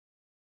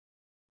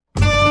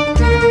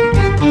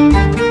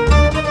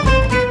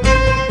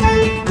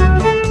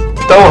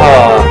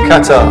Doha,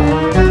 Qatar,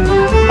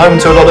 home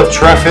to a lot of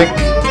traffic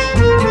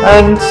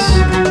and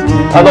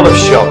a lot of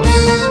shops.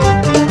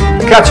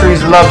 The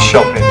Qataris love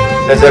shopping.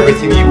 There's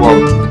everything you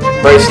want.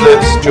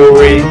 Bracelets,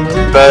 jewellery,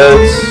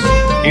 birds,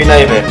 you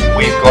name it,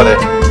 we've got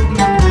it.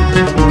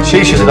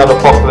 Shisha is another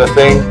popular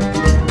thing,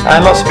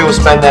 and lots of people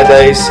spend their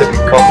days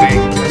sipping coffee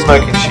and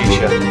smoking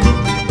shisha.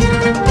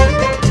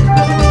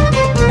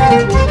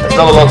 There's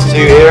not a lot to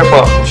do here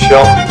apart from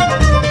shop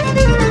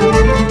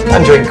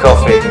and drink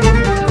coffee.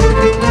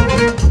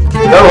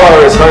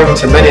 Doha is home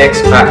to many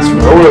expats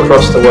from all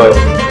across the world.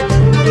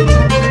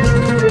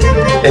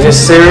 In this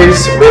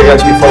series, we're going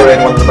to be following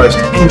one of the most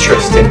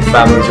interesting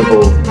families of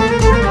all,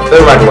 the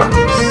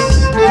Radwans.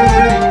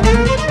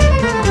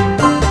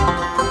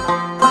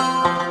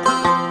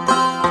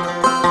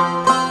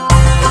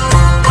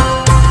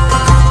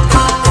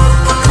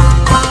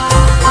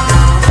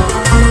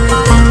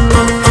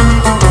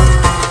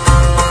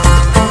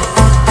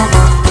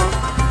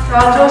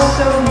 Radwa's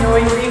so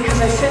noisy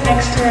because I sit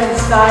next to her in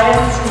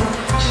science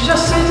and she's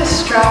just so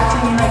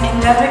distracting and I can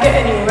never get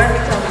any work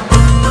done.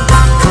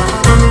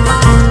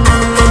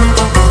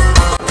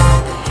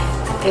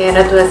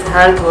 Radwa's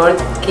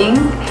hardworking.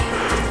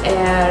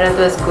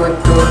 Radwa's good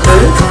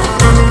daughter.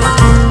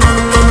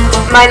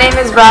 My name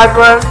is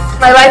Radwa.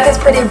 My life is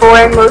pretty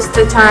boring most of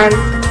the time.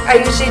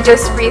 I usually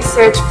just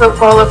research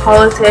football or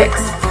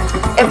politics.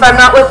 If I'm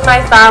not with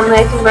my family,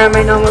 I can wear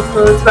my normal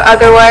clothes, but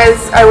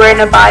otherwise, I wear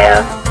an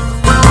abaya.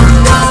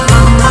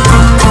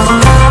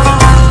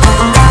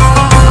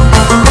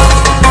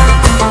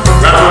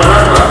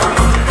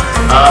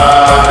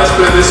 Let's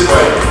put it this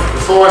way.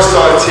 Before I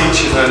started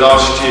teaching her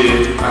last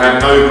year, I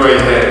had no grey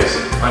hairs.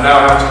 I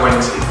now have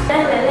 20.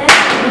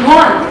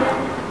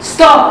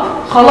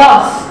 Stop!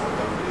 خلاص!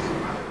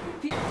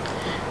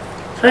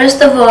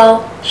 First of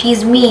all,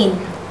 she's mean.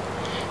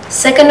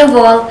 Second of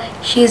all,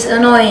 she's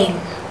annoying.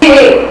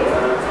 Hey!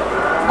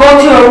 Go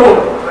to your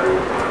room.